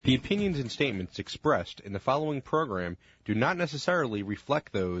The opinions and statements expressed in the following program do not necessarily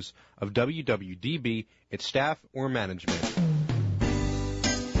reflect those of WWDB, its staff, or management.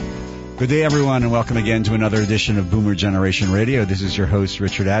 Good day, everyone, and welcome again to another edition of Boomer Generation Radio. This is your host,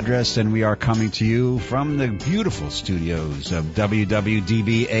 Richard Address, and we are coming to you from the beautiful studios of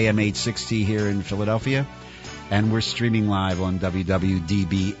WWDB AM 860 here in Philadelphia. And we're streaming live on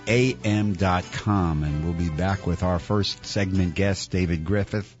www.dbam.com. And we'll be back with our first segment guest, David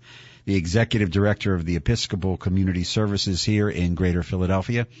Griffith, the Executive Director of the Episcopal Community Services here in Greater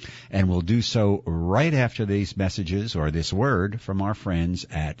Philadelphia. And we'll do so right after these messages or this word from our friends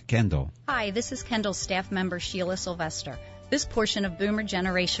at Kendall. Hi, this is Kendall staff member Sheila Sylvester. This portion of Boomer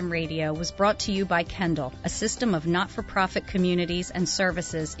Generation Radio was brought to you by Kendall, a system of not-for-profit communities and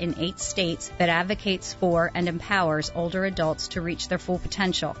services in 8 states that advocates for and empowers older adults to reach their full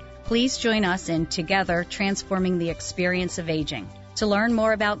potential. Please join us in Together Transforming the Experience of Aging. To learn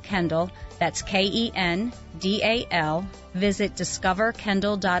more about Kendall, that's Kendal, visit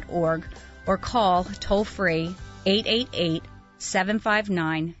discoverkendall.org or call toll-free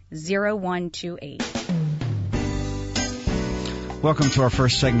 888-759-0128. Welcome to our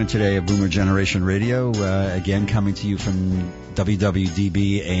first segment today of Boomer Generation Radio, again coming to you from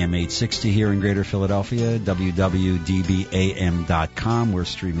WWDB AM 860 here in Greater Philadelphia, www.dbam.com. We're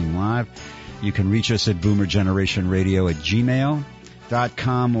streaming live. You can reach us at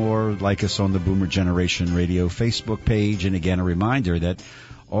boomergenerationradio@gmail.com or like us on the Boomer Generation Radio Facebook page. And again, a reminder that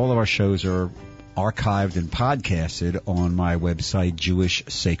all of our shows are archived and podcasted on my website,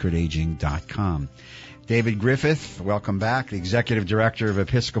 jewishsacredaging.com. David Griffith, welcome back, the Executive Director of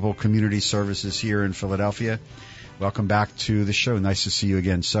Episcopal Community Services here in Philadelphia. Welcome back to the show. Nice to see you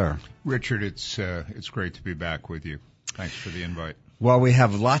again, sir. Richard, it's great to be back with you. Thanks for the invite. Well, we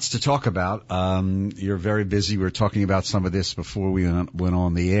have lots to talk about. You're very busy. We were talking about some of this before we went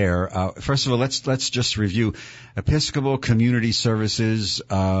on the air. First of all, let's just review Episcopal Community Services.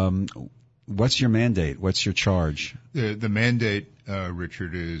 What's your mandate? What's your charge? The mandate,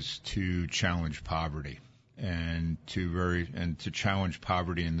 Richard, is to challenge poverty and to challenge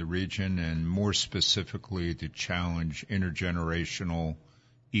poverty in the region, and more specifically to challenge intergenerational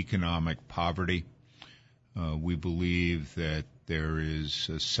economic poverty. We believe that there is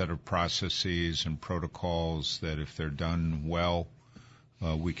a set of processes and protocols that, if they're done well,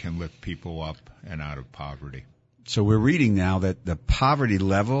 we can lift people up and out of poverty. So we're reading now that the poverty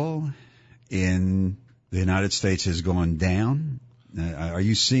level in the United States has gone down. Are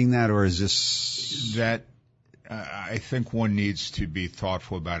you seeing that, or is this... That, I think one needs to be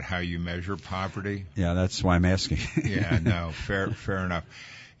thoughtful about how you measure poverty. Yeah, that's why I'm asking. Yeah, no, fair enough.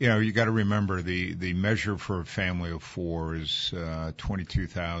 You know, you got to remember the measure for a family of 4 is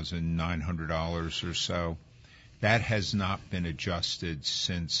 $22,900 or so. That has not been adjusted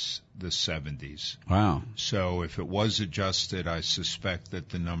since the 70s. Wow. So if it was adjusted, I suspect that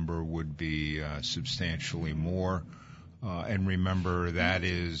the number would be substantially more. And remember, that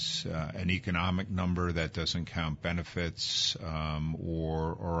is an economic number that doesn't count benefits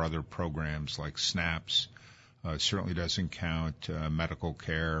or other programs like SNAPs. Certainly doesn't count medical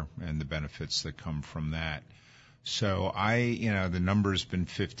care and the benefits that come from that. So the number's been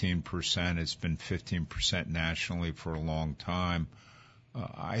 15%. It's been 15% nationally for a long time.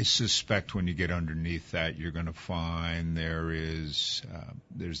 I suspect when you get underneath that, you're going to find there's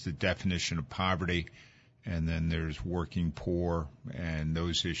the definition of poverty, and then there's working poor, and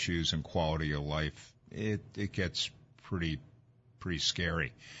those issues and quality of life. It gets pretty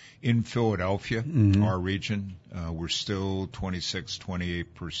scary. In Philadelphia, our region, we're still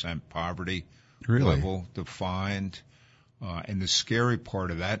 28% poverty level defined. And the scary part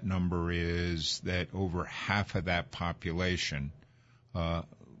of that number is that over half of that population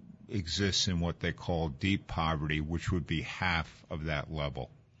exists in what they call deep poverty, which would be half of that level.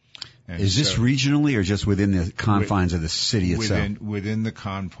 And is this regionally or just within the confines of the city itself? Within the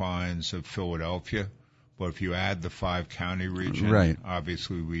confines of Philadelphia. But if you add the 5-county region, right,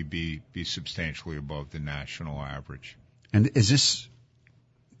 obviously we'd be substantially above the national average. And is this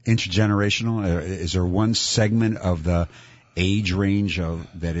intergenerational? Is there one segment of the age range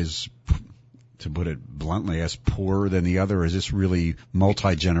that is, to put it bluntly, as poorer than the other? Or is this really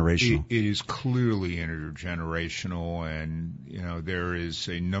multi-generational? It is clearly intergenerational, and there is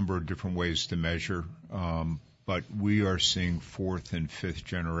a number of different ways to measure. But we are seeing 4th and 5th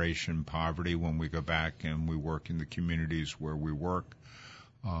generation poverty when we go back and we work in the communities where we work.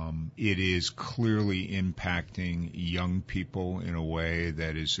 It is clearly impacting young people in a way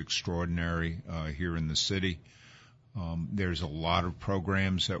that is extraordinary here in the city. There's a lot of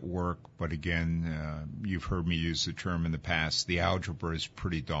programs that work, but again, you've heard me use the term in the past. The algebra is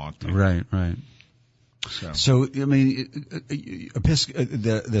pretty daunting. Right. So I mean,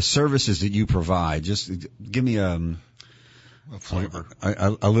 the services that you provide, just give me a flavor,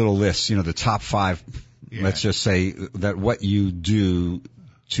 a little list. The top 5. Yeah. Let's just say that what you do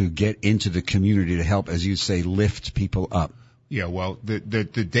to get into the community to help, as you say, lift people up. Yeah, well, the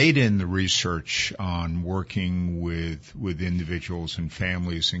data and the research on working with individuals and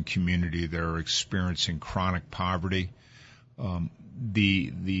families and community that are experiencing chronic poverty,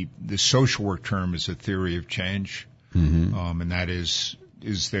 the social work term is a theory of change, and that is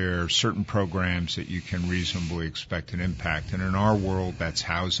there certain programs that you can reasonably expect an impact? And in our world, that's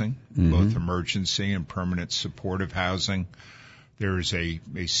housing, both emergency and permanent supportive housing. There is a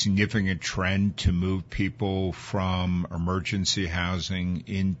significant trend to move people from emergency housing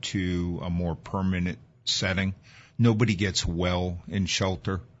into a more permanent setting. Nobody gets well in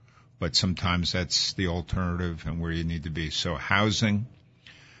shelter, but sometimes that's the alternative and where you need to be. So housing,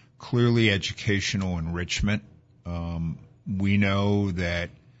 clearly educational enrichment. We know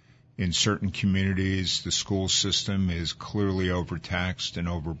that in certain communities, the school system is clearly overtaxed and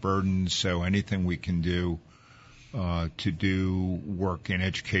overburdened, so anything we can do to do work in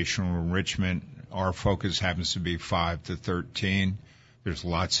educational enrichment. Our focus happens to be 5 to 13. There's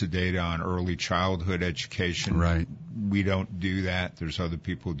lots of data on early childhood education. Right. We don't do that. There's other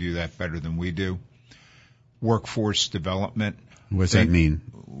people who do that better than we do. Workforce development. What does that mean?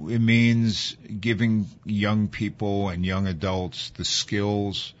 It means giving young people and young adults the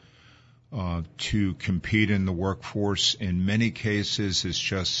skills to compete in the workforce. In many cases, it's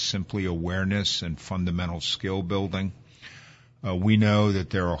just simply awareness and fundamental skill building. We know that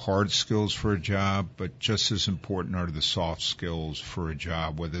there are hard skills for a job, but just as important are the soft skills for a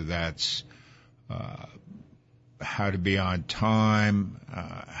job, whether that's how to be on time,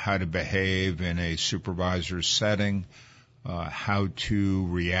 how to behave in a supervisor's setting, how to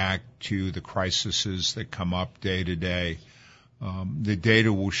react to the crises that come up day to day. The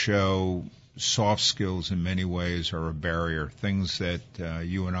data will show soft skills in many ways are a barrier, things that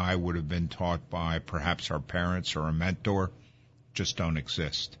you and I would have been taught by perhaps our parents or a mentor just don't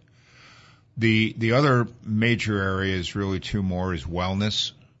exist. The other major area is really 2 more is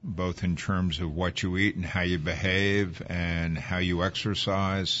wellness, both in terms of what you eat and how you behave and how you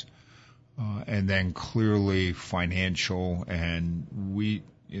exercise, and then clearly financial, and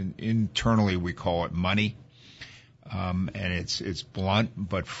internally we call it money. And it's blunt,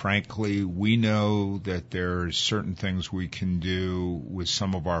 but frankly, we know that there's certain things we can do with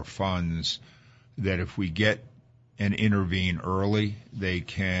some of our funds that if we get and intervene early, they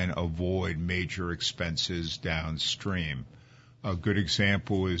can avoid major expenses downstream. A good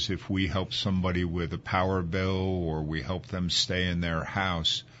example is if we help somebody with a power bill or we help them stay in their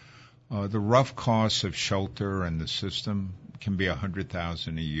house, the rough costs of shelter and the system can be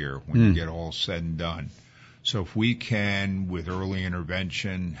 $100,000 a year when you get all said and done. So if we can, with early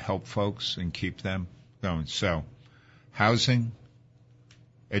intervention, help folks and keep them going. So housing,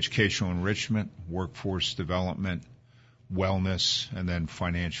 educational enrichment, workforce development, wellness, and then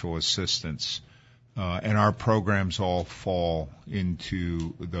financial assistance. And our programs all fall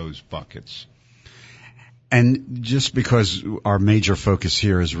into those buckets. And just because our major focus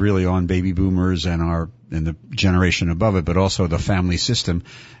here is really on baby boomers and the generation above it, but also the family system,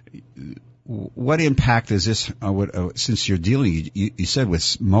 what impact is this, since you're dealing, you said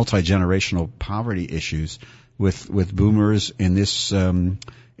with multi-generational poverty issues with boomers in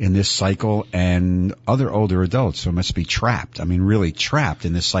this cycle and other older adults, so it must be trapped. I mean, really trapped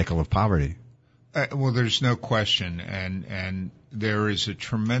in this cycle of poverty. Well, there's no question, and there is a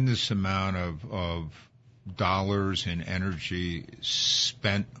tremendous amount of dollars and energy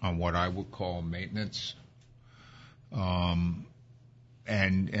spent on what I would call maintenance. And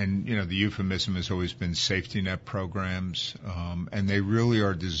the euphemism has always been safety net programs, and they really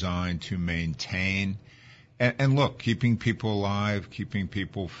are designed to maintain and look, keeping people alive, keeping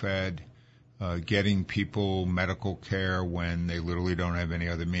people fed, getting people medical care when they literally don't have any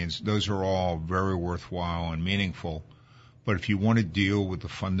other means. Those are all very worthwhile and meaningful. But if you want to deal with the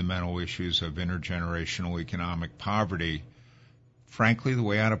fundamental issues of intergenerational economic poverty, frankly, the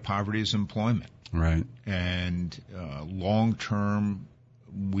way out of poverty is employment. Right. And long term,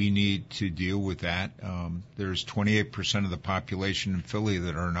 we need to deal with that. There's 28% of the population in Philly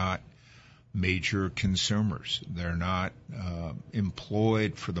that are not major consumers. They're not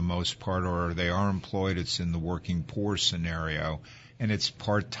employed for the most part, or they are employed, it's in the working poor scenario, and it's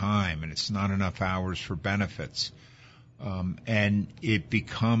part-time, and it's not enough hours for benefits. And it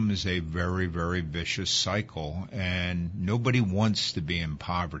becomes a very, very vicious cycle, and nobody wants to be in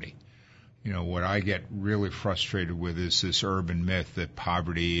poverty. You know, what I get really frustrated with is this urban myth that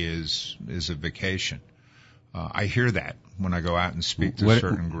poverty is a vacation. I hear that when I go out and speak to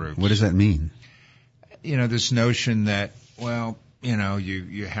certain groups. What does that mean? You know, this notion that, well, you know,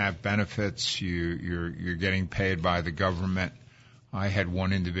 you have benefits, you're getting paid by the government. I had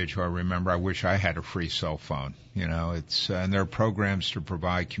one individual, I remember, I wish I had a free cell phone. You know, and there are programs to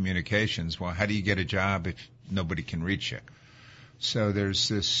provide communications. Well, how do you get a job if nobody can reach you? So there's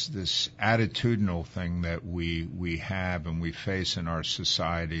this attitudinal thing that we have and we face in our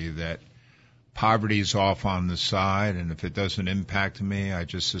society, that poverty is off on the side, and if it doesn't impact me, I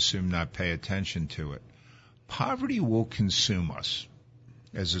just assume not pay attention to it. Poverty will consume us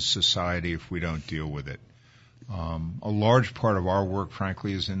as a society if we don't deal with it. A large part of our work,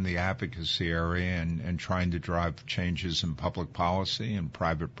 frankly, is in the advocacy area and trying to drive changes in public policy and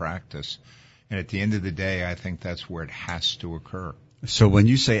private practice. And at the end of the day, I think that's where it has to occur. So when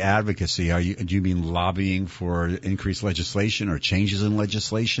you say advocacy, do you mean lobbying for increased legislation or changes in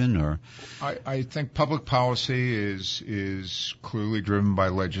legislation, or? I think public policy is clearly driven by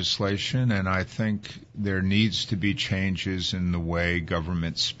legislation, and I think there needs to be changes in the way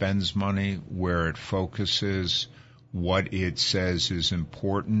government spends money, where it focuses, what it says is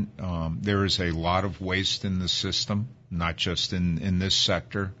important. There is a lot of waste in the system, not just in this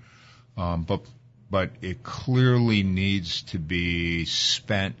sector, but it clearly needs to be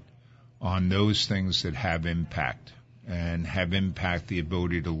spent on those things that have impact the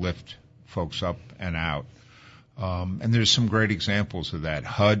ability to lift folks up and out. And there's some great examples of that.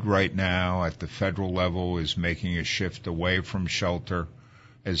 HUD right now at the federal level is making a shift away from shelter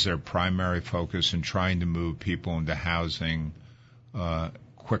as their primary focus and trying to move people into housing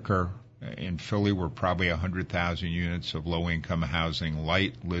quicker. In Philly, we're probably 100,000 units of low-income housing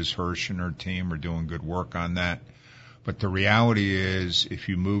light. Liz Hirsch and her team are doing good work on that. But the reality is, if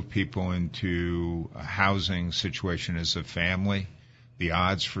you move people into a housing situation as a family, the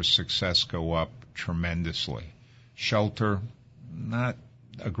odds for success go up tremendously. Shelter, not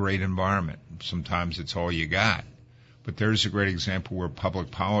a great environment. Sometimes it's all you got. But there's a great example where public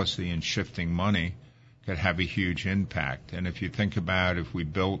policy and shifting money could have a huge impact. And if you think about, if we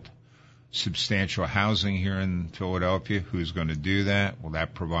built substantial housing here in Philadelphia, who's going to do that? Well,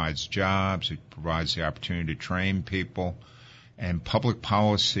 that provides jobs. It provides the opportunity to train people. And public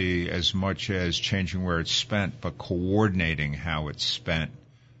policy, as much as changing where it's spent, but coordinating how it's spent,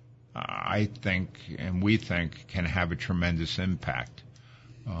 I think, and we think, can have a tremendous impact.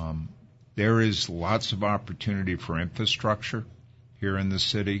 There is lots of opportunity for infrastructure here in the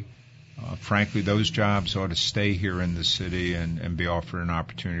city. Frankly, those jobs ought to stay here in the city and be offered an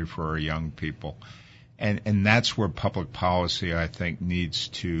opportunity for our young people. And that's where public policy, I think, needs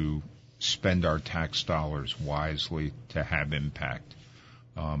to spend our tax dollars wisely to have impact.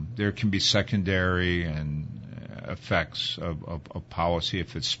 There can be secondary and effects of policy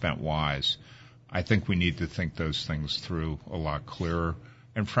if it's spent wise. I think we need to think those things through a lot clearer.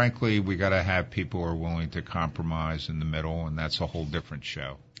 And frankly, we got to have people who are willing to compromise in the middle, and that's a whole different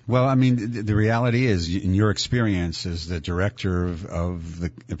show. Well, I mean, the reality is, in your experience as the director of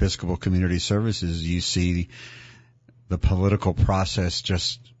the Episcopal Community Services, you see the political process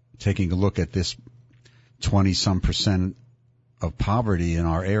just taking a look at this 20-some% of poverty in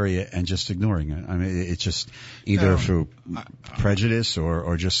our area and just ignoring it. I mean, it's just either through prejudice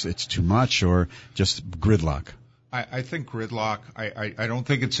or just it's too much or just gridlock. I think gridlock, I don't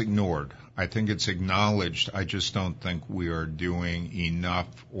think it's ignored. I think it's acknowledged. I just don't think we are doing enough,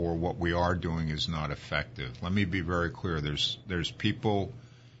 or what we are doing is not effective. Let me be very clear. There's people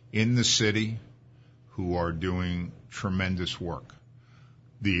in the city who are doing tremendous work.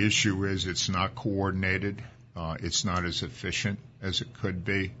 The issue is it's not coordinated. It's not as efficient as it could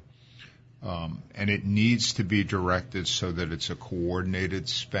be. And it needs to be directed so that it's a coordinated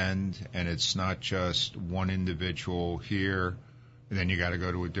spend, and it's not just one individual here, and then you got to go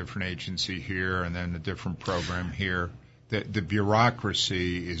to a different agency here, and then a different program here. The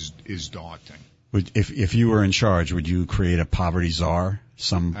bureaucracy is daunting. If you were in charge, would you create a poverty czar?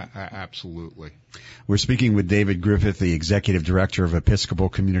 Absolutely. We're speaking with David Griffith, the Executive Director of Episcopal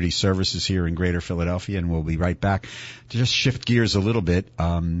Community Services here in Greater Philadelphia, and we'll be right back to just shift gears a little bit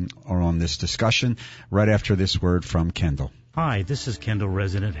on this discussion right after this word from Kendall. Hi, this is Kendall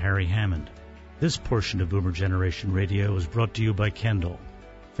resident Harry Hammond. This portion of Boomer Generation Radio is brought to you by Kendall.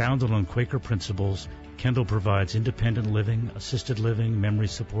 Founded on Quaker principles, Kendall provides independent living, assisted living, memory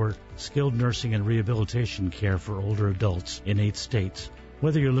support, skilled nursing, and rehabilitation care for older adults in 8 states.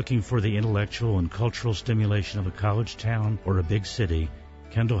 Whether you're looking for the intellectual and cultural stimulation of a college town or a big city,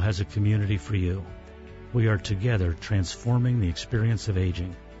 Kendall has a community for you. We are together transforming the experience of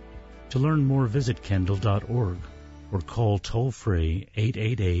aging. To learn more, visit kendall.org or call toll-free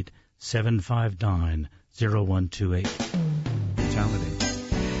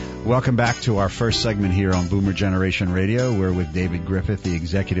 888-759-0128. Welcome back to our first segment here on Boomer Generation Radio. We're with David Griffith, the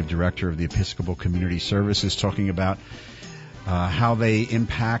Executive Director of the Episcopal Community Services, talking about how they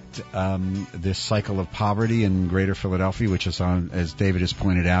impact this cycle of poverty in Greater Philadelphia, which is, as David has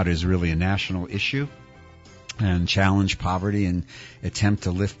pointed out, is really a national issue, and challenge poverty and attempt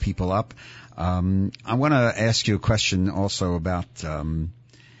to lift people up. I want to ask you a question also about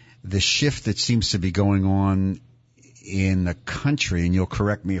the shift that seems to be going on in the country, and you'll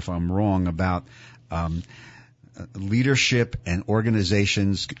correct me if I'm wrong, about leadership and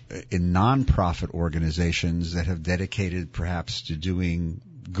organizations in nonprofit organizations that have dedicated perhaps to doing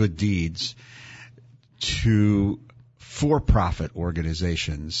good deeds to for-profit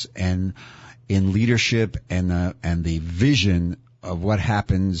organizations, and in leadership and the vision of what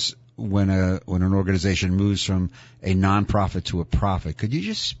happens when an organization moves from a nonprofit to a profit. Could you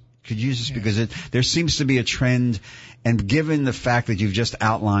just because there seems to be a trend, and given the fact that you've just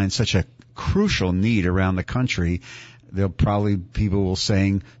outlined such a crucial need around the country, people will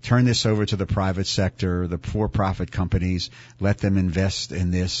saying, turn this over to the private sector, the for-profit companies, let them invest in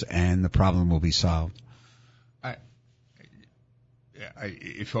this, and the problem will be solved.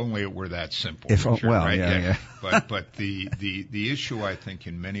 If only it were that simple. Right? Yeah. But the issue, I think,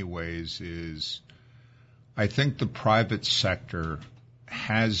 in many ways is, I think the private sector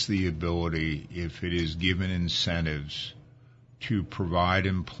has the ability, if it is given incentives, to provide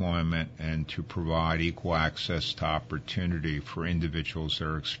employment and to provide equal access to opportunity for individuals that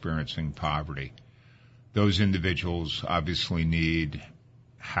are experiencing poverty. Those individuals obviously need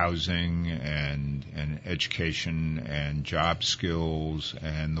housing and education and job skills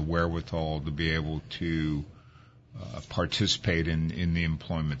and the wherewithal to be able to participate in the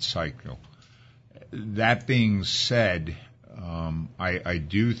employment cycle. That being said, I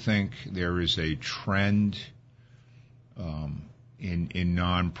do think there is a trend in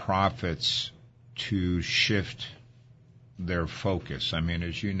nonprofits to shift their focus. I mean,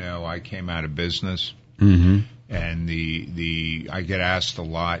 as you know, I came out of business, and I get asked a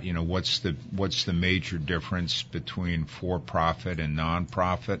lot, what's the major difference between for-profit and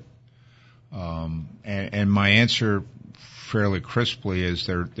nonprofit? And my answer, fairly crisply, is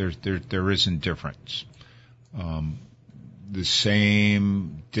there isn't difference. The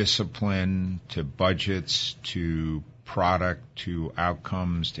same discipline to budgets, to product, to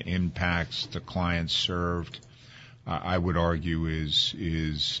outcomes, to impacts, to clients served, I would argue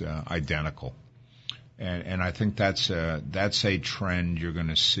is identical. And I think that's a trend you're going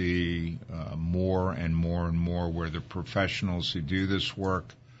to see more and more and more, where the professionals who do this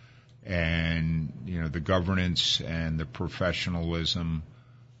work and the governance and the professionalism,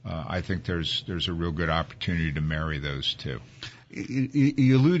 I think there's a real good opportunity to marry those two.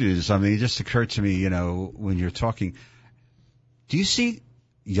 You alluded to something. It just occurred to me, when you're talking. Do you see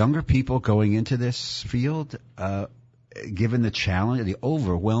younger people going into this field, given the challenge, the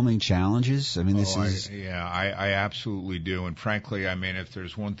overwhelming challenges? I mean, I absolutely do. And frankly, I mean, if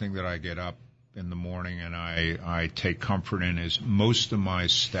there's one thing that I get up in the morning and I take comfort in, is most of my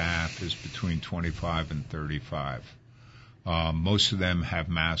staff is between 25 and 35. Most of them have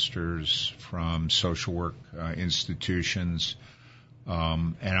masters from social work institutions.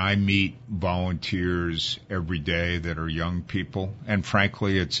 And I meet volunteers every day that are young people. And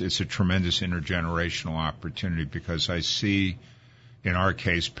frankly, it's a tremendous intergenerational opportunity, because I see, in our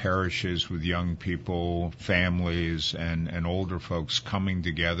case, parishes with young people, families, and older folks coming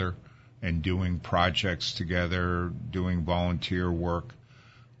together and doing projects together, doing volunteer work.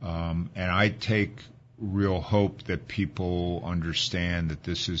 And I take real hope that people understand that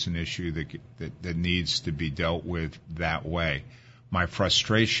this is an issue that needs to be dealt with that way. My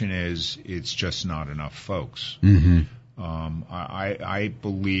frustration is it's just not enough folks. Mm-hmm. I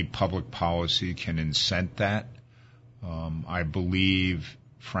believe public policy can incent that. I believe,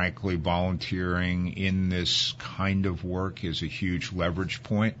 frankly, volunteering in this kind of work is a huge leverage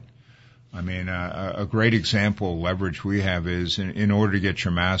point. I mean, a great example of leverage we have is in order to get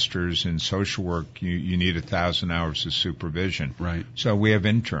your master's in social work, you need 1,000 hours of supervision. Right. So we have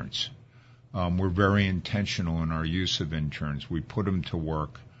interns. We're very intentional in our use of interns. We put them to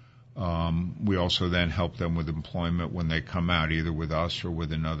work. We also then help them with employment when they come out, either with us or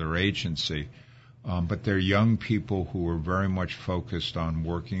with another agency. But they're young people who are very much focused on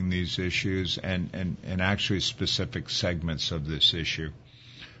working these issues and actually specific segments of this issue.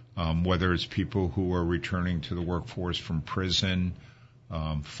 whether it's people who are returning to the workforce from prison,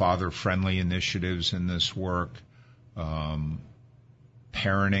 father-friendly initiatives in this work,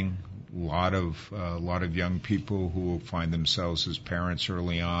 parenting. A lot of young people who will find themselves as parents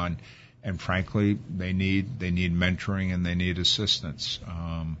early on, and frankly, they need mentoring and they need assistance.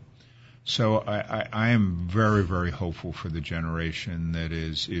 So I am very, very hopeful for the generation that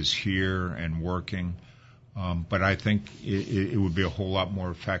is here and working. But I think it would be a whole lot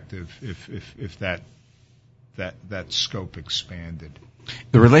more effective if that scope expanded.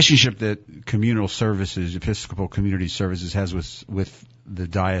 The relationship that communal services, Episcopal Community Services, has with the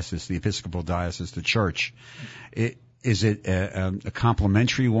diocese, the Episcopal diocese, the church, is it a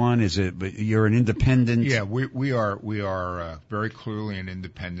complementary one? Is it? You're an independent? Yeah, we are very clearly an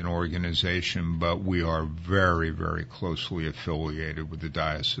independent organization, but we are very, very closely affiliated with the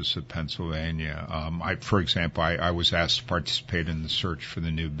Diocese of Pennsylvania. For example, I was asked to participate in the search for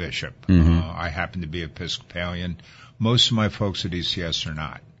the new bishop. Mm-hmm. I happen to be Episcopalian. Most of my folks at ECS are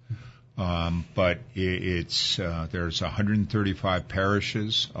not. But there's 135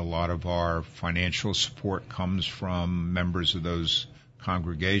 parishes. A lot of our financial support comes from members of those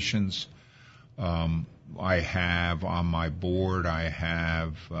congregations. I have on my board, I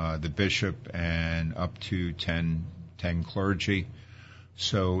have the bishop and up to 10 clergy.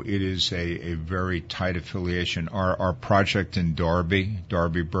 So it is a very tight affiliation. Our project in Darby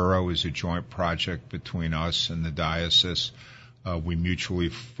Borough, is a joint project between us and the diocese. We mutually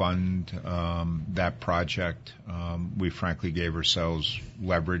fund that project. We frankly gave ourselves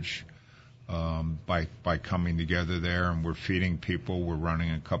leverage by coming together there, and we're feeding people. We're running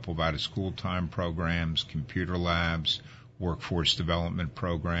a couple of out-of-school time programs, computer labs, workforce development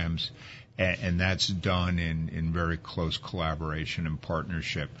programs, and that's done in very close collaboration and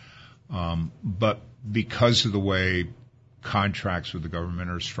partnership. But because of the way contracts with the government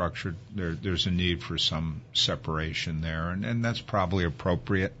are structured, there's a need for some separation there, and that's probably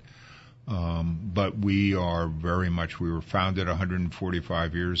appropriate. But we were founded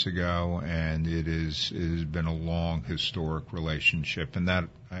 145 years ago, and it has been a long historic relationship, and that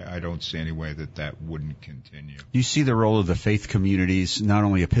I don't see any way that wouldn't continue. You see the role of the faith communities, not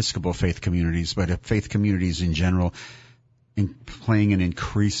only Episcopal faith communities, but faith communities in general, in playing an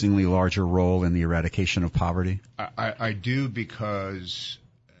increasingly larger role in the eradication of poverty? I do, because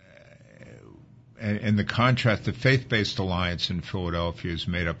and the contrast, the Faith-Based Alliance in Philadelphia is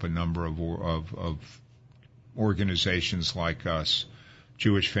made up a number of organizations like us: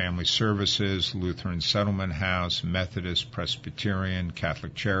 Jewish Family Services, Lutheran Settlement House, Methodist, Presbyterian,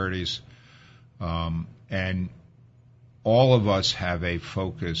 Catholic Charities, and all of us have a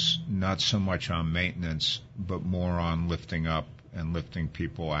focus not so much on maintenance, but more on lifting up and lifting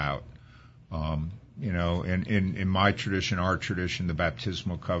people out. In my tradition, our tradition, the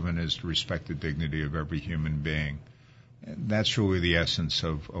baptismal covenant is to respect the dignity of every human being. And that's really the essence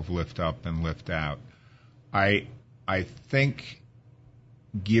of lift up and lift out. I think,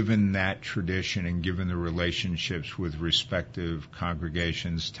 given that tradition and given the relationships with respective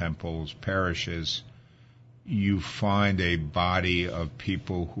congregations, temples, parishes, you find a body of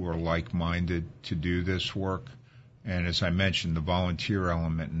people who are like-minded to do this work. And as I mentioned, the volunteer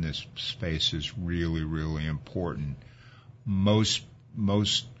element in this space is really, really important. Most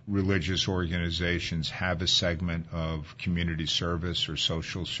religious organizations have a segment of community service or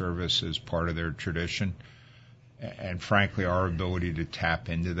social service as part of their tradition. And frankly, our ability to tap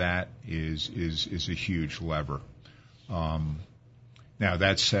into that is a huge lever. Now,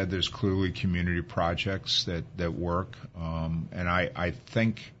 that said, there's clearly community projects that work, and I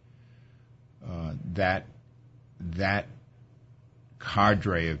think that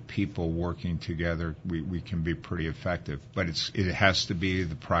cadre of people working together, we can be pretty effective. But it has to be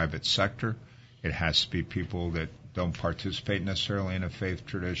the private sector. It has to be people that don't participate necessarily in a faith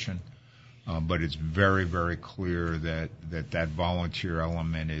tradition. But it's very, very clear that volunteer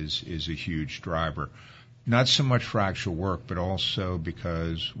element is a huge driver. Not so much for actual work, but also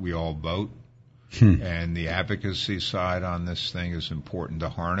because we all vote, and the advocacy side on this thing is important to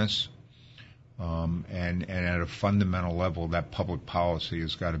harness. And at a fundamental level, that public policy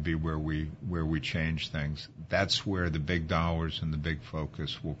has got to be where we change things. That's where the big dollars and the big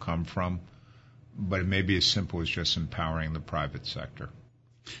focus will come from. But it may be as simple as just empowering the private sector.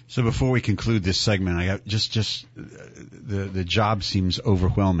 So before we conclude this segment, I got just the job seems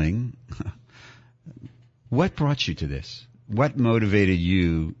overwhelming. What brought you to this? What motivated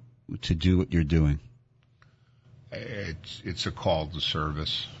you to do what you're doing? It's a call to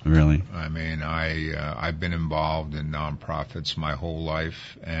service. Really? I mean, I've been involved in nonprofits my whole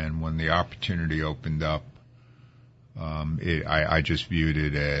life, and when the opportunity opened up, I just viewed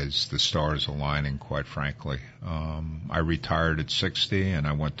it as the stars aligning, quite frankly. I retired at 60 and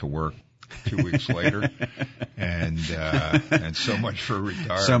I went to work 2 weeks later, and so much for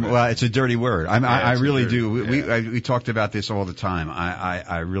retirement. Well, it's a dirty word. I really do. Yeah. We talked about this all the time.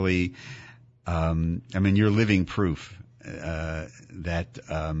 I really, you're living proof that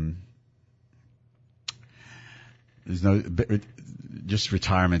there's no just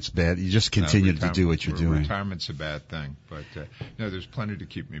retirement's bad. You just continue to do what you're doing. Retirement's a bad thing, but no, there's plenty to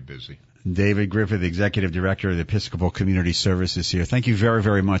keep me busy. David Griffith, Executive Director of the Episcopal Community Services here. Thank you very,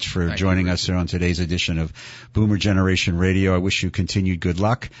 very much for joining us here on today's edition of Boomer Generation Radio. I wish you continued good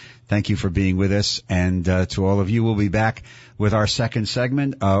luck. Thank you for being with us. And to all of you, we'll be back with our second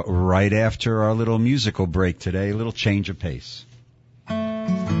segment right after our little musical break today, a little change of pace.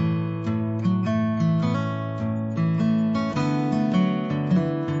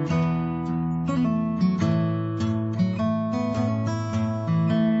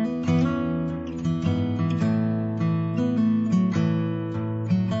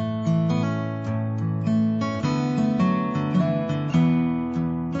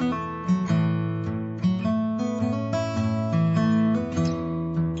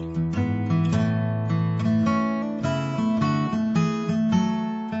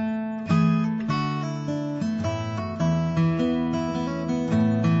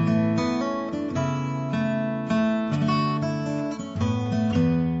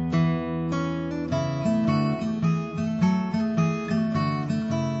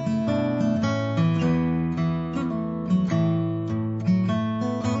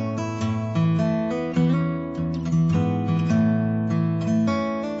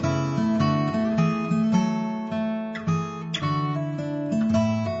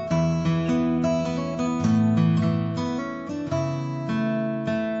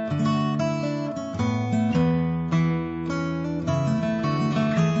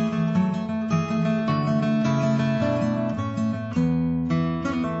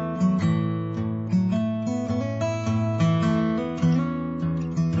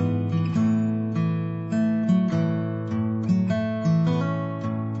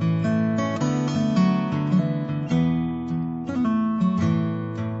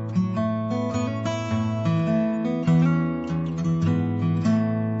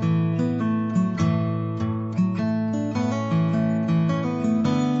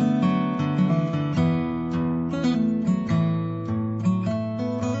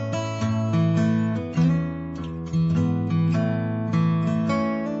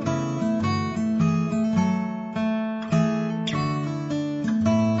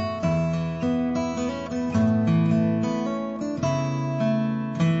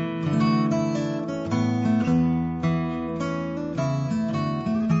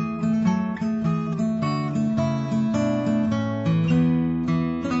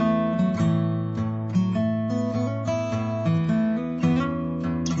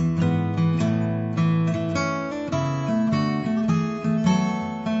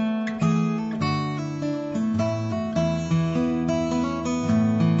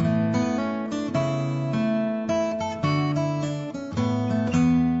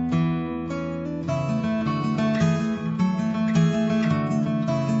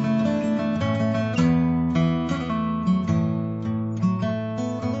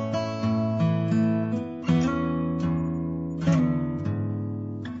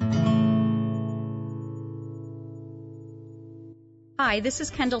 Hi, this is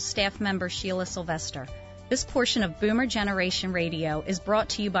Kendall staff member Sheila Sylvester. This portion of Boomer Generation Radio is brought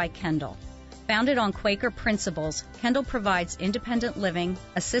to you by Kendall. Founded on Quaker principles, Kendall provides independent living,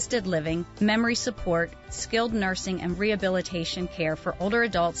 assisted living, memory support, skilled nursing, and rehabilitation care for older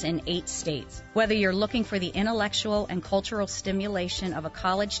adults in 8 states. Whether you're looking for the intellectual and cultural stimulation of a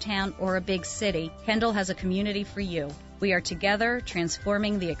college town or a big city, Kendall has a community for you. We are together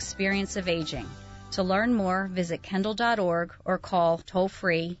transforming the experience of aging. To learn more, visit kendall.org or call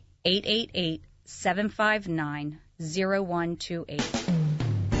toll-free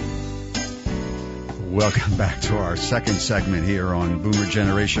 888-759-0128. Welcome back to our second segment here on Boomer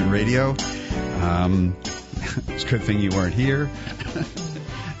Generation Radio. It's a good thing you weren't here.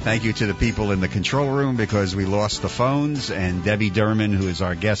 Thank you to the people in the control room because we lost the phones, and Debbie Derman, who is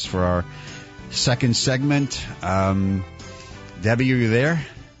our guest for our second segment. Debbie, are you there?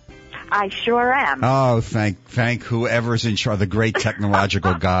 I sure am. Oh, thank whoever's in charge, the great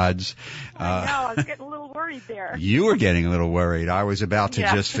technological gods. I know, I was getting a little worried there. You were getting a little worried. I was about to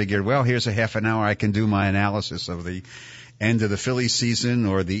just figure, well, here's a half an hour I can do my analysis of the end of the Phillies season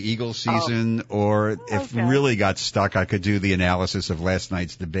or the Eagles season, or if really got stuck, I could do the analysis of last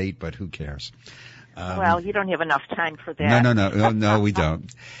night's debate, but who cares? Well, you don't have enough time for that. No, we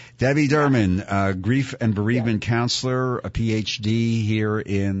don't. Debbie Derman, grief and bereavement counselor, a PhD here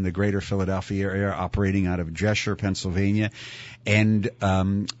in the greater Philadelphia area, operating out of Dresher, Pennsylvania. And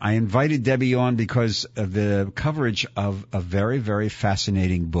I invited Debbie on because of the coverage of a very, very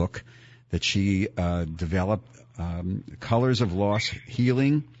fascinating book that she developed, Colors of Loss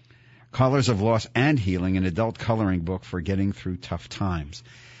and Healing, an adult coloring book for getting through tough times.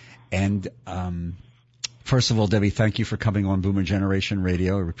 And first of all, Debbie, thank you for coming on Boomer Generation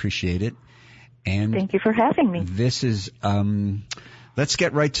Radio. I appreciate it. And thank you for having me. This is, let's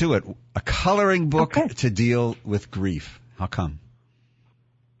get right to it. A coloring book to deal with grief. How come?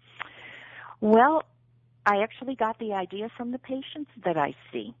 Well, I actually got the idea from the patients that I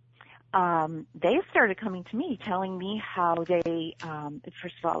see. They started coming to me telling me how they,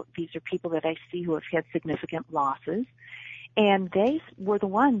 first of all, these are people that I see who have had significant losses. And they were the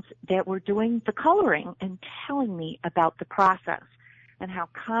ones that were doing the coloring and telling me about the process and how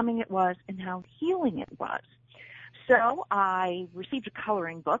calming it was and how healing it was. So I received a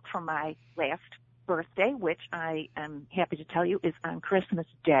coloring book for my last birthday, which I am happy to tell you is on Christmas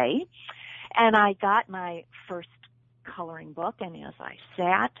Day. And I got my first coloring book, and as I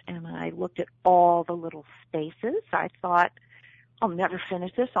sat and I looked at all the little spaces, I thought, I'll never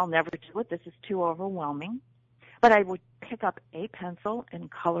finish this. I'll never do it. This is too overwhelming. But I would pick up a pencil and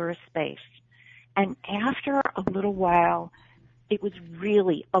color a space. And after a little while, it was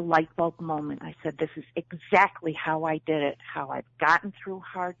really a light bulb moment. I said, this is exactly how I did it, how I've gotten through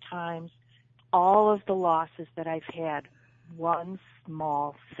hard times, all of the losses that I've had, one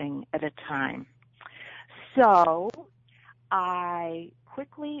small thing at a time. So I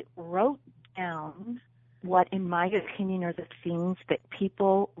quickly wrote down what, in my opinion, are the things that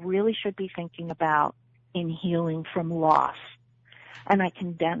people really should be thinking about in healing from loss. And I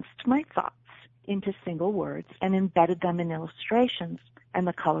condensed my thoughts into single words and embedded them in illustrations, and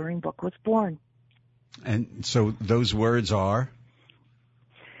the coloring book was born. And so those words are?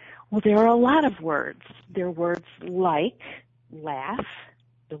 Well, there are a lot of words. There are words like laugh,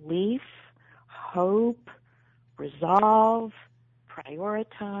 belief, hope, resolve,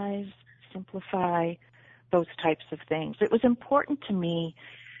 prioritize, simplify, those types of things. It was important to me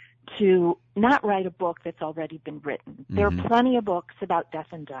to not write a book that's already been written. Mm-hmm. There are plenty of books about death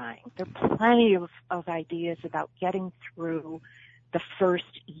and dying. There are plenty of ideas about getting through the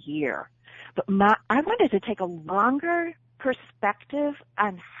first year. But I wanted to take a longer perspective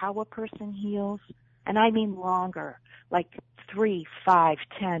on how a person heals, and I mean longer, like 3, 5,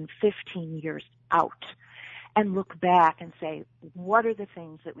 10, 15 years out, and look back and say, what are the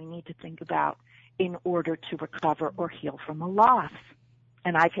things that we need to think about in order to recover or heal from a loss?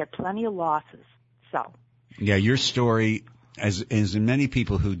 And I've had plenty of losses, so. Yeah, your story, as in many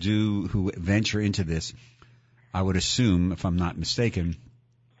people who venture into this, I would assume, if I'm not mistaken,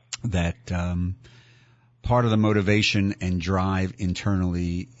 that part of the motivation and drive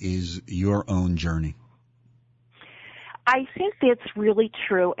internally is your own journey. I think that's really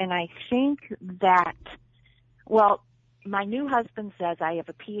true, and I think that, well, my new husband says I have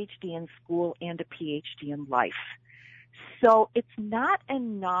a PhD in school and a PhD in life. So it's not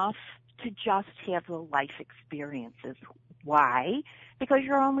enough to just have the life experiences. Why? Because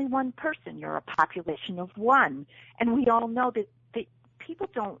you're only one person. You're a population of one. And we all know that people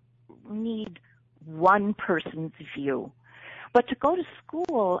don't need one person's view. But to go to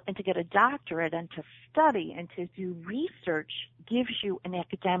school and to get a doctorate and to study and to do research gives you an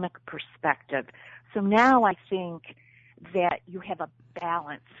academic perspective. So now I think that you have a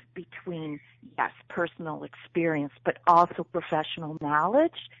balance between, yes, personal experience, but also professional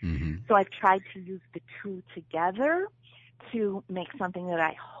knowledge. Mm-hmm. So I've tried to use the two together to make something that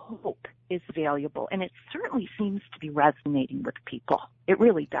I hope is valuable. And it certainly seems to be resonating with people. It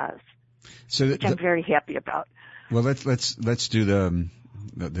really does. So which I'm very happy about. Well, let's do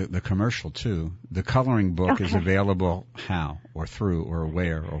the commercial too. The coloring book is available how or through or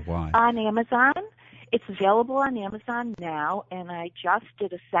where or why? On Amazon. It's available on Amazon now, and I just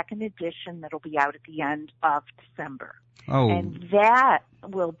did a second edition that'll be out at the end of December. Oh. And that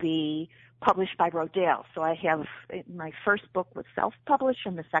will be published by Rodale. So I have, my first book was self-published,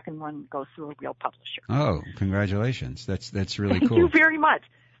 and the second one goes through a real publisher. Oh, congratulations. That's really cool. Thank you very much.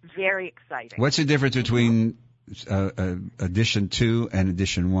 Very exciting. What's the difference between edition 2 and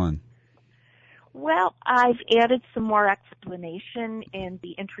edition 1? Well, I've added some more explanation in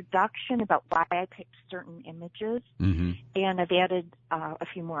the introduction about why I picked certain images, mm-hmm. and I've added a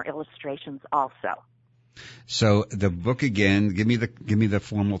few more illustrations also. So the book again, give me the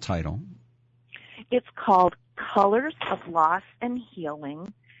formal title. It's called Colors of Loss and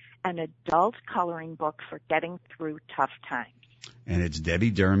Healing, an adult coloring book for getting through tough times. And it's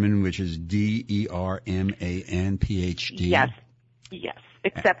Debbie Derman, which is DERMAN PhD. Yes.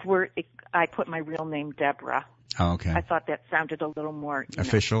 Except I put my real name, Deborah. Oh, okay. I thought that sounded a little more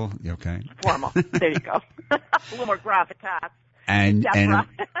official. Okay. Formal. There you go. A little more gravitas. And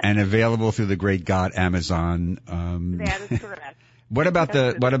available through the great God Amazon. That is correct. What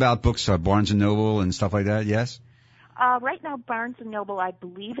about books, Barnes and Noble and stuff like that? Yes. Right now, Barnes & Noble, I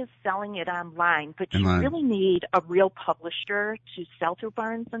believe, is selling it online, but you really need a real publisher to sell through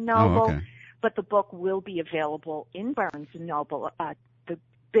Barnes & Noble. Oh, okay. But the book will be available in Barnes & Noble. The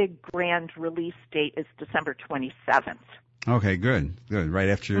big grand release date is December 27th. Okay, good. Right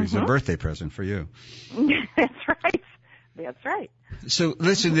after it's a birthday present for you. That's right. That's right. So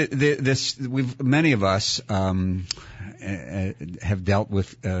listen, many of us have dealt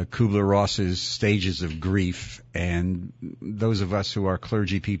with Kubler-Ross's stages of grief, and those of us who are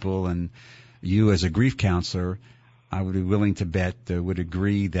clergy people and you as a grief counselor, I would be willing to bet would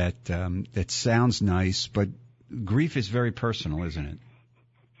agree that it sounds nice, but grief is very personal, isn't it?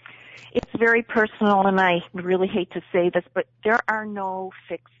 It's very personal, and I really hate to say this, but there are no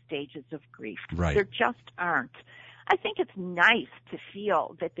fixed stages of grief. Right. There just aren't. I think it's nice to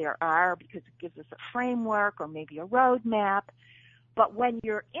feel that there are, because it gives us a framework or maybe a roadmap. But when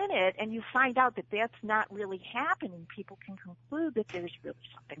you're in it and you find out that that's not really happening, people can conclude that there's really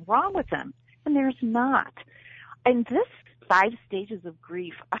something wrong with them, and there's not. And this 5 stages of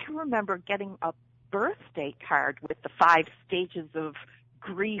grief, I remember getting a birthday card with the 5 stages of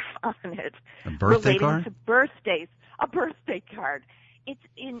grief on it. A birthday relating card? To birthdays. A birthday card. It's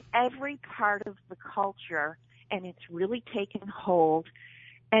in every part of the culture, and it's really taken hold.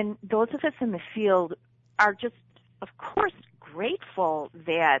 And those of us in the field are just, of course, grateful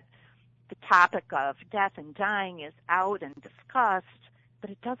that the topic of death and dying is out and discussed, but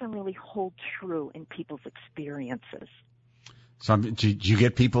it doesn't really hold true in people's experiences. So do you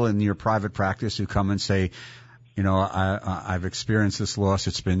get people in your private practice who come and say, I've experienced this loss.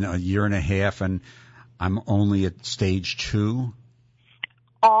 It's been a year and a half, and I'm only at stage 2?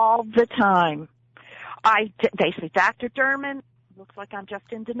 All the time. They say, Dr. Derman, looks like I'm just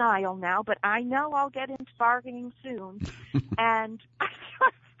in denial now, but I know I'll get into bargaining soon. And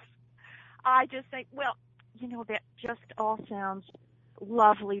I just think, well, that just all sounds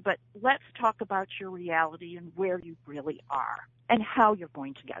lovely, but let's talk about your reality and where you really are and how you're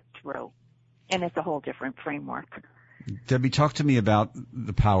going to get through. And it's a whole different framework. Debbie, talk to me about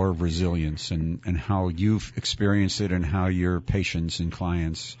the power of resilience and how you've experienced it and how your patients and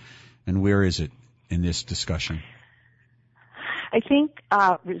clients, and where is it in this discussion? I think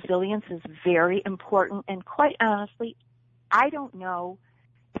resilience is very important, and quite honestly, I don't know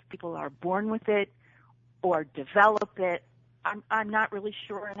if people are born with it or develop it. I'm not really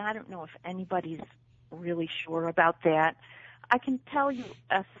sure, and I don't know if anybody's really sure about that. I can tell you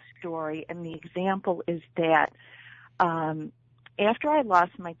a story, and the example is that after I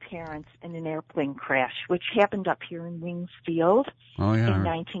lost my parents in an airplane crash, which happened up here in Wings Field in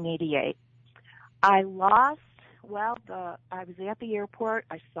 1988, I was at the airport.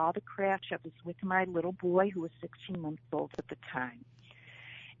 I saw the crash. I was with my little boy, who was 16 months old at the time.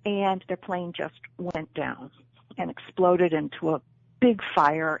 And their plane just went down and exploded into a big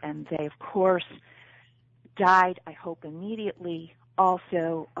fire. And they, of course, died, I hope, immediately.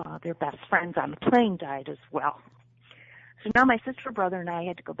 Also, their best friends on the plane died as well. So now my sister, brother, and I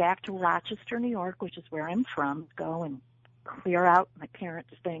had to go back to Rochester, New York, which is where I'm from, go and clear out my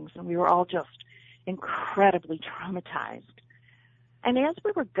parents' things. And we were all just incredibly traumatized. And as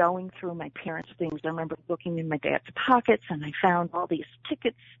we were going through my parents' things, I remember looking in my dad's pockets, and I found all these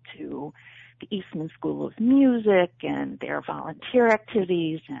tickets to the Eastman School of Music and their volunteer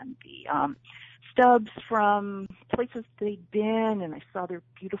activities and the stubs from places they'd been, and I saw their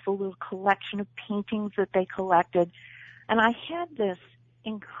beautiful little collection of paintings that they collected. And I had this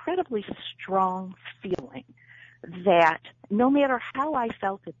incredibly strong feeling that no matter how I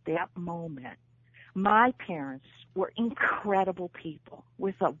felt at that moment, my parents were incredible people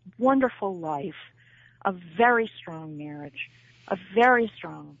with a wonderful life, a very strong marriage, a very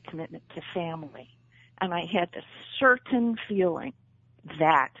strong commitment to family. And I had this certain feeling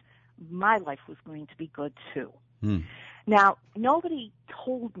that my life was going to be good too. Now, nobody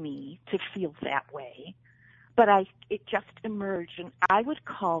told me to feel that way, but it just emerged, and I would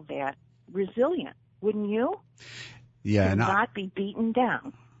call that resilient, wouldn't you? Yeah, to not be beaten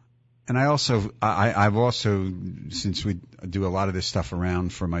down. And I've also, since we do a lot of this stuff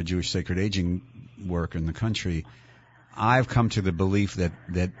around for my Jewish Sacred Aging work in the country, I've come to the belief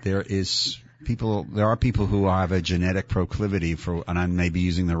that there is there are people who have a genetic proclivity for, and I may be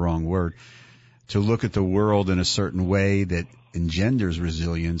using the wrong word, to look at the world in a certain way that engenders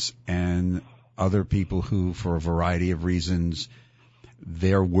resilience, and other people who, for a variety of reasons,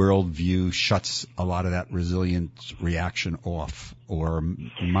 their worldview shuts a lot of that resilient reaction off or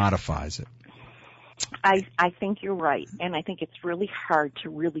modifies it. I think you're right, and I think it's really hard to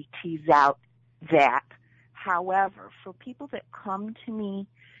really tease out that. However, for people that come to me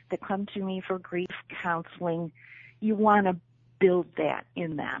for grief counseling, you want to build that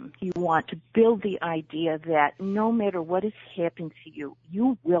in them. You want to build the idea that no matter what has happened to you,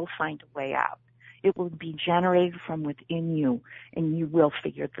 you will find a way out. It will be generated from within you, and you will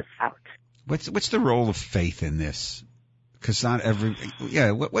figure this out. What's the role of faith in this? Because not every,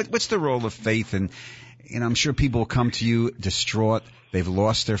 what's the role of faith? And I'm sure people come to you distraught. They've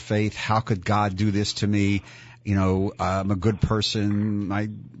lost their faith. How could God do this to me? I'm a good person. My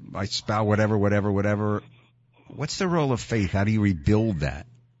spouse, whatever. What's the role of faith? How do you rebuild that?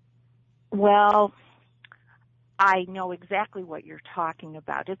 Well, I know exactly what you're talking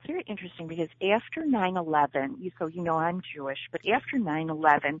about. It's very interesting because after 9/11, so I'm Jewish, but after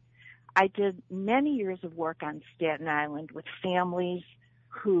 9/11, I did many years of work on Staten Island with families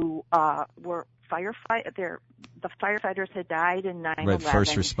who were firefighters. The firefighters had died in 9/11. Right,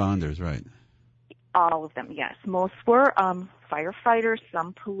 first responders, right. All of them, yes. Most were firefighters,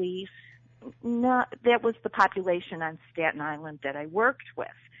 some police. That was the population on Staten Island that I worked with.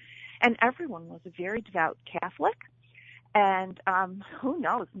 And everyone was a very devout Catholic. And who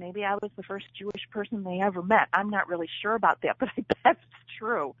knows, maybe I was the first Jewish person they ever met. I'm not really sure about that, but I bet it's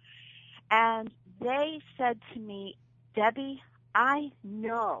true. And they said to me, Debbie, I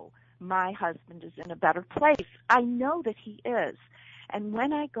know my husband is in a better place. I know that he is. And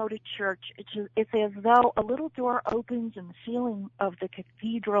when I go to church, it's as though a little door opens in the ceiling of the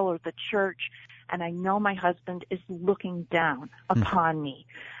cathedral or the church, and I know my husband is looking down upon me.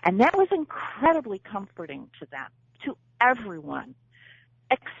 And that was incredibly comforting to them, to everyone,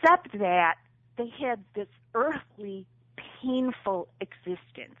 except that they had this earthly, painful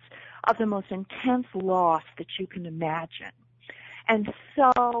existence of the most intense loss that you can imagine. And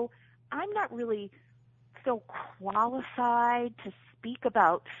so I'm not really so qualified to speak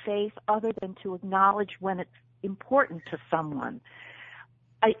about faith other than to acknowledge when it's important to someone.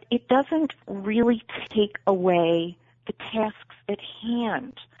 It doesn't really take away the tasks at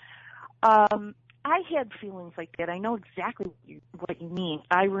hand. I had feelings like that. I know exactly what you mean.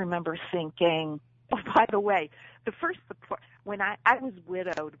 I remember thinking, by the way, the first support, when I was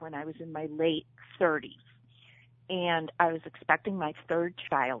widowed when I was in my late 30s, and I was expecting my third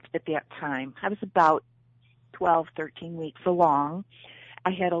child at that time. I was about 12, 13 weeks along.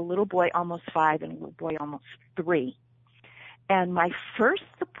 I had a little boy almost 5 and a little boy almost 3. And my first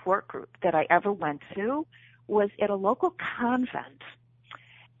support group that I ever went to was at a local convent.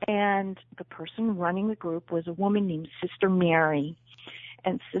 And the person running the group was a woman named Sister Mary.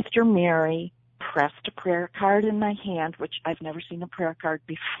 And Sister Mary pressed a prayer card in my hand, which I've never seen a prayer card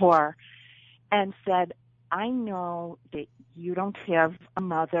before, and said, I know that you don't have a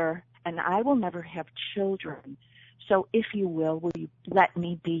mother, and I will never have children. So if you will you let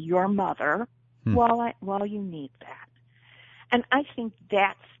me be your mother while you need that? And I think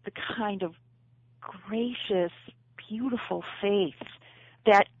that's the kind of gracious, beautiful faith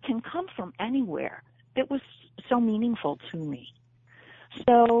that can come from anywhere. It was so meaningful to me.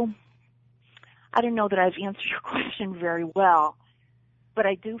 So I don't know that I've answered your question very well, but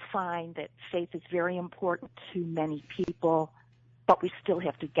I do find that faith is very important to many people, but we still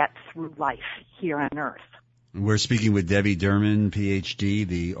have to get through life here on earth. We're speaking with Debbie Derman, Ph.D.,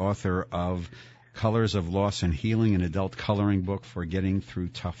 the author of Colors of Loss and Healing, an adult coloring book for getting through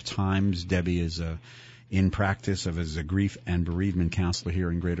tough times. Debbie is in practice as a grief and bereavement counselor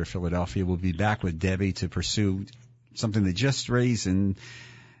here in Greater Philadelphia. We'll be back with Debbie to pursue something that just raised an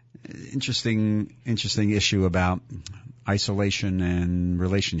interesting issue about isolation and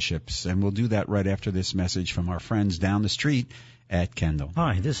relationships. And we'll do that right after this message from our friends down the street at Kendall.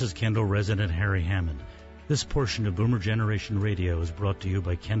 Hi, this is Kendall resident Harry Hammond. This portion of Boomer Generation Radio is brought to you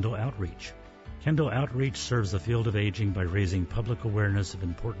by Kendall Outreach. Kendall Outreach serves the field of aging by raising public awareness of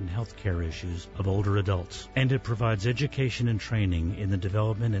important health care issues of older adults, and it provides education and training in the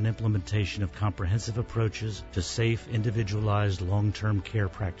development and implementation of comprehensive approaches to safe, individualized, long-term care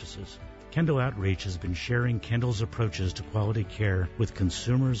practices. Kendall Outreach has been sharing Kendall's approaches to quality care with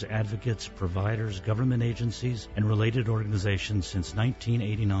consumers, advocates, providers, government agencies, and related organizations since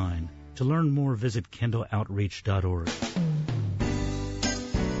 1989. To learn more, visit kendalloutreach.org.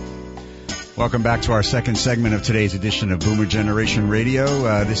 Welcome back to our second segment of today's edition of Boomer Generation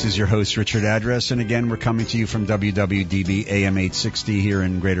Radio. This is your host, Richard Address, and again, we're coming to you from WWDB AM 860 here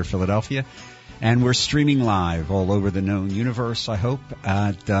in Greater Philadelphia. And we're streaming live all over the known universe, I hope,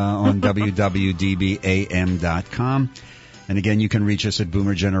 at on www.dbam.com. And again, you can reach us at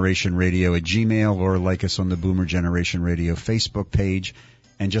Boomer Generation Radio at Gmail or like us on the Boomer Generation Radio Facebook page.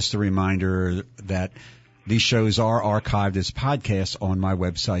 And just a reminder that these shows are archived as podcasts on my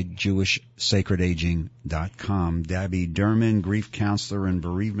website, JewishSacredAging.com. Debbie Derman, grief counselor and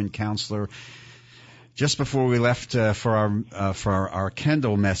bereavement counselor. Just before we left for our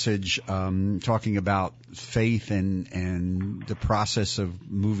Kendall message, talking about faith and the process of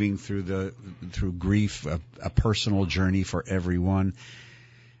moving through grief, a personal journey for everyone.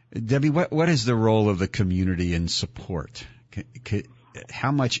 Debbie, what is the role of the community in support?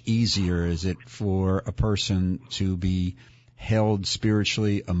 How much easier is it for a person to be held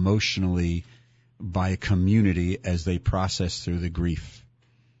spiritually, emotionally by a community as they process through the grief?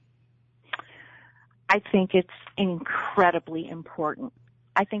 I think it's incredibly important.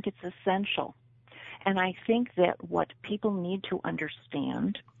 I think it's essential. And I think that what people need to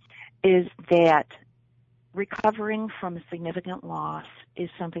understand is that recovering from a significant loss is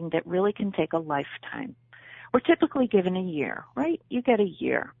something that really can take a lifetime. We're typically given a year, right? You get a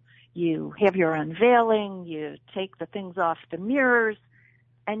year. You have your unveiling, you take the things off the mirrors,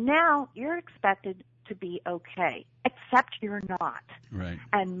 and now you're expected to be okay, except you're not. Right.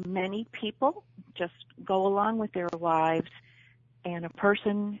 And many people just go along with their lives, and a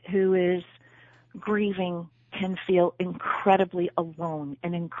person who is grieving can feel incredibly alone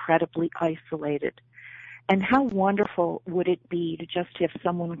and incredibly isolated. And how wonderful would it be to just have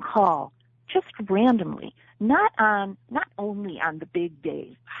someone call, just randomly, not only on the big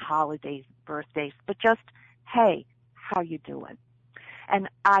days, holidays, birthdays, but just, hey, how you doing? And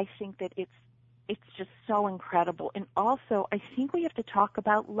I think that it's just so incredible. And also, I think we have to talk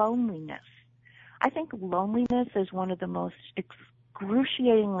about loneliness. I think loneliness is one of the most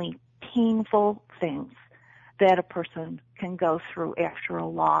excruciatingly painful things that a person can go through after a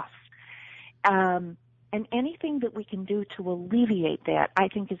loss. And anything that we can do to alleviate that, I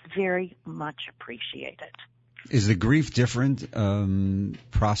think, is very much appreciated. Is the grief different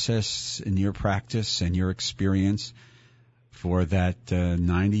process in your practice and your experience for that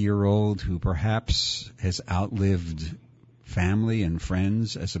 90-year-old who perhaps has outlived family and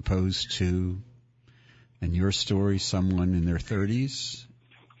friends as opposed to, in your story, someone in their 30s?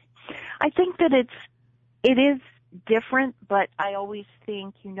 I think that it is different, but I always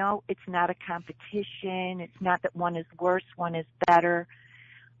think, it's not a competition. It's not that one is worse, one is better.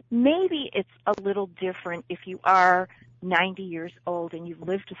 Maybe it's a little different if you are 90 years old and you've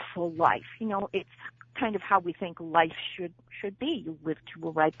lived a full life. It's kind of how we think life should be. You live to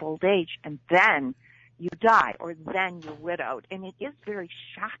a ripe old age and then you die, or then you're widowed. And it is very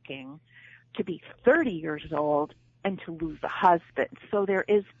shocking to be 30 years old and to lose a husband. So there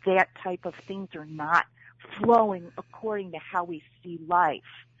is that type of things are not flowing according to how we see life.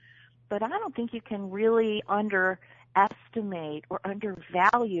 But I don't think you can really underestimate or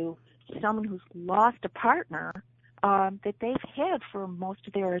undervalue someone who's lost a partner that they've had for most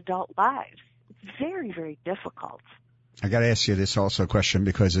of their adult lives. It's very, very difficult. I got to ask you this also question,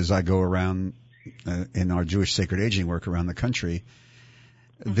 because as I go around in our Jewish Sacred Aging work around the country,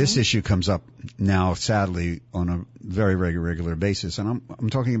 this issue comes up now, sadly, on a very regular basis. And I'm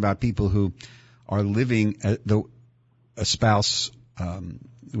talking about people who are living a spouse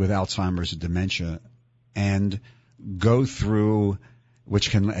with Alzheimer's or dementia and go through, which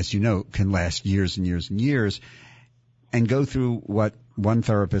can, as you know, can last years and years and years, and go through what one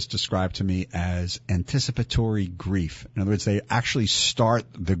therapist described to me as anticipatory grief. In other words, they actually start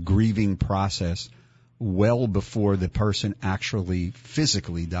the grieving process well before the person actually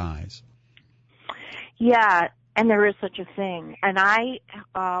physically dies. Yeah, and there is such a thing. And I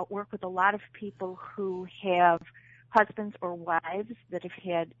work with a lot of people who have husbands or wives that have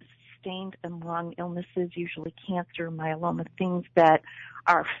had sustained and long illnesses, usually cancer, myeloma, things that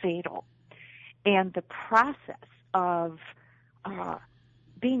are fatal. And the process of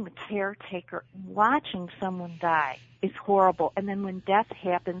being the caretaker, watching someone die is horrible. And then when death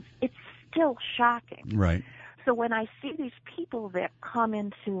happens, it's still shocking. Right. So when I see these people that come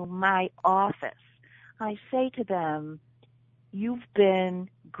into my office, I say to them, you've been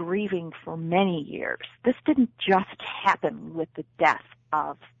grieving for many years. This didn't just happen with the death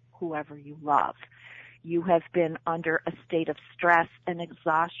of whoever you love. You have been under a state of stress and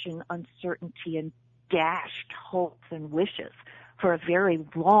exhaustion, uncertainty, and dashed hopes and wishes for a very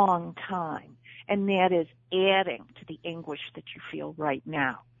long time. And that is adding to the anguish that you feel right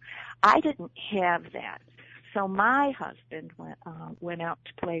now. I didn't have that. So my husband went out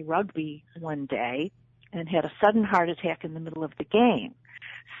to play rugby one day and had a sudden heart attack in the middle of the game.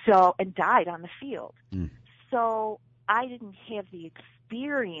 And died on the field. So I didn't have the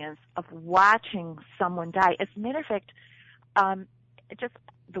experience of watching someone die. As a matter of fact, just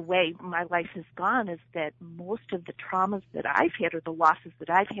the way my life has gone is that most of the traumas that I've had or the losses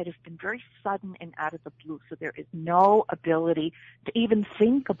that I've had have been very sudden and out of the blue. So there is no ability to even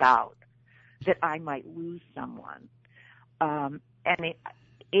think about that I might lose someone. And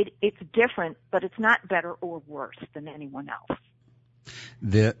it's different, but it's not better or worse than anyone else.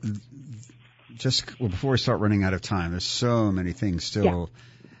 Before we start running out of time, there's so many things still. Yeah.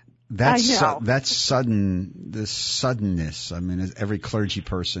 That's the suddenness. I mean, every clergy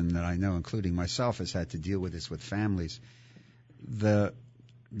person that I know, including myself, has had to deal with this with families. The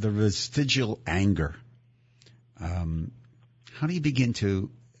vestigial anger. How do you begin to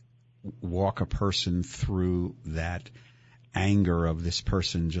walk a person through that anger of this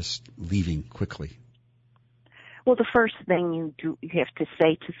person just leaving quickly? Well, the first thing you have to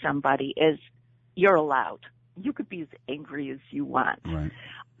say to somebody is, you're allowed. You could be as angry as you want. Right.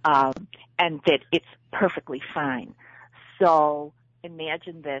 And that it's perfectly fine. So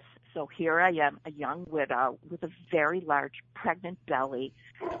imagine this. So here I am, a young widow with a very large pregnant belly.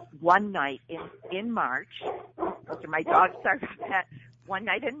 One night in March, those are my dogs, sorry about that. One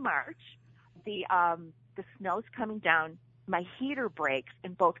night in March, the snow's coming down, my heater breaks,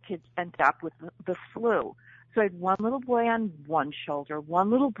 and both kids end up with the flu. So I had one little boy on one shoulder, one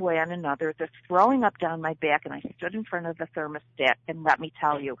little boy on another. They're throwing up down my back, and I stood in front of the thermostat, and let me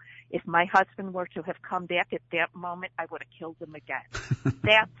tell you, if my husband were to have come back at that moment, I would have killed him again.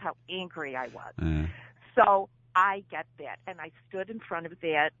 That's how angry I was. So I get that, and I stood in front of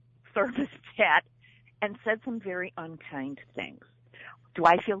that thermostat and said some very unkind things. Do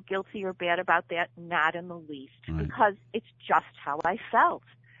I feel guilty or bad about that? Not in the least, because it's just how I felt.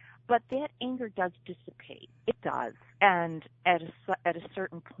 But that anger does dissipate. It does. And at a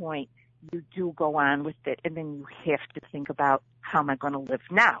certain point, you do go on with it, and then you have to think about, how am I going to live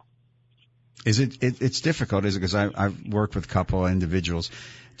now? It's difficult, is it? Because I've worked with a couple of individuals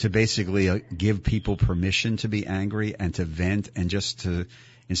to basically give people permission to be angry and to vent, and just to,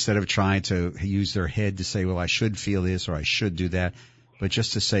 instead of trying to use their head to say, well, I should feel this or I should do that, but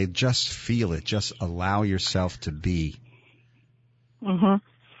just to say, just feel it. Just allow yourself to be. Mm-hmm.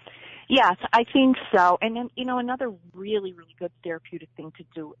 Yes, I think so. And then, another really, really good therapeutic thing to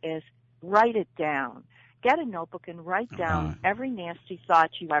do is write it down. Get a notebook and write down every nasty thought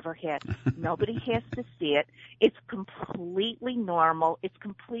you ever had. Nobody has to see it. It's completely normal. It's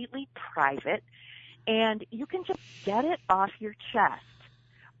completely private. And you can just get it off your chest.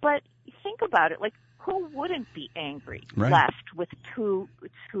 But think about it. Like, who wouldn't be angry left with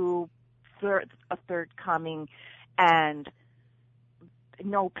a third coming and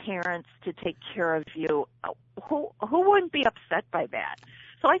no parents to take care of you? Who wouldn't be upset by that?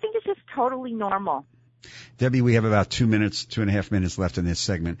 So I think it's just totally normal. Debbie, we have about 2.5 minutes left in this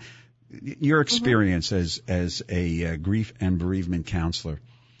segment. Your experience as a grief and bereavement counselor,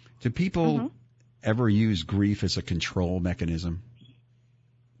 do people ever use grief as a control mechanism?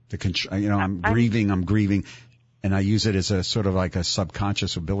 I'm grieving, and I use it as a sort of like a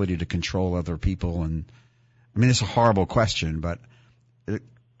subconscious ability to control other people. And I mean, it's a horrible question, but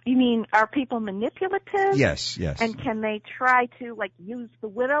you mean, are people manipulative? Yes. And can they try to, use the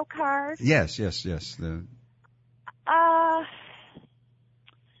widow card? Yes. That's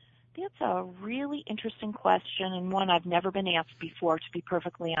a really interesting question, and one I've never been asked before, to be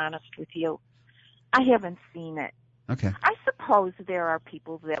perfectly honest with you. I haven't seen it. Okay. I suppose there are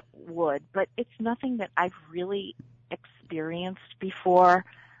people that would, but it's nothing that I've really experienced before.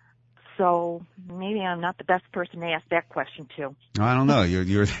 So maybe I'm not the best person to ask that question to. I don't know.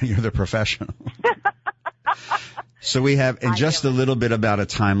 You're the professional. So we have just a little bit about a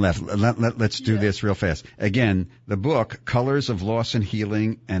time left. Let's do this real fast. Again, the book, Colors of Loss and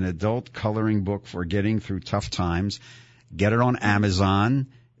Healing, an adult coloring book for getting through tough times. Get it on Amazon.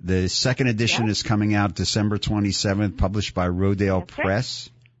 The second edition is coming out December 27th, published by Rodale Press.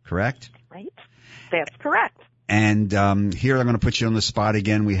 Correct? Right. That's correct. And here I'm going to put you on the spot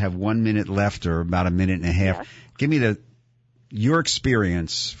again. We have 1 minute left, or about a minute and a half. Yes. Give me your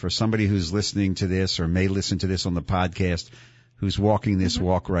experience for somebody who's listening to this or may listen to this on the podcast, who's walking this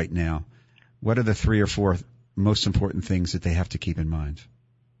walk right now. What are the 3 or 4 most important things that they have to keep in mind?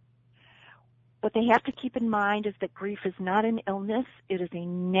 What they have to keep in mind is that grief is not an illness. It is a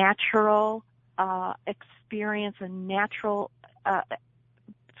natural experience, a natural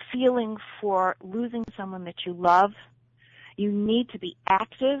feeling for losing someone that you love. You need to be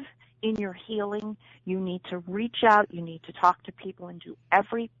active. in your healing, you need to reach out, you need to talk to people and do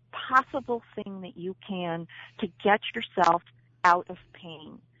every possible thing that you can to get yourself out of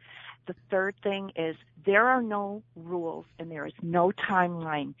pain. The third thing is there are no rules and there is no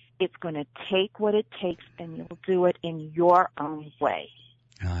timeline. It's going to take what it takes, and you'll do it in your own way.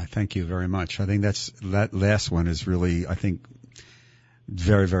 Thank you very much. I think that last one is really, I think,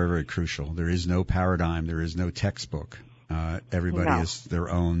 very, very, very crucial. There is no paradigm. There is no textbook. Everybody is their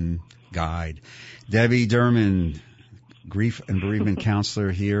own guide. Debbie Derman, grief and bereavement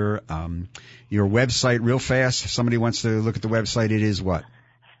counselor here. Your website, real fast, if somebody wants to look at the website, it is what?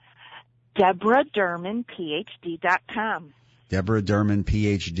 DeborahDermanPhD.com.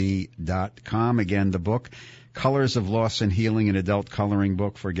 DeborahDermanPhD.com. Again, the book, Colors of Loss and Healing, an adult coloring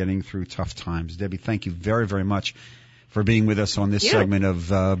book for getting through tough times. Debbie, thank you very, very much for being with us on this segment of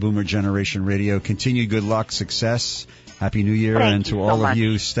Boomer Generation Radio. Continued good luck, success, Happy New Year, and to all of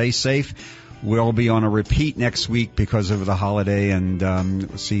you, stay safe. We'll be on a repeat next week because of the holiday, and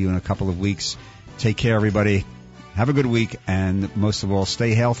we'll see you in a couple of weeks. Take care, everybody. Have a good week, and most of all,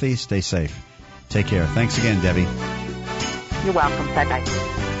 stay healthy, stay safe. Take care. Thanks again, Debbie. You're welcome.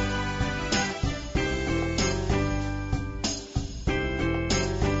 Bye-bye.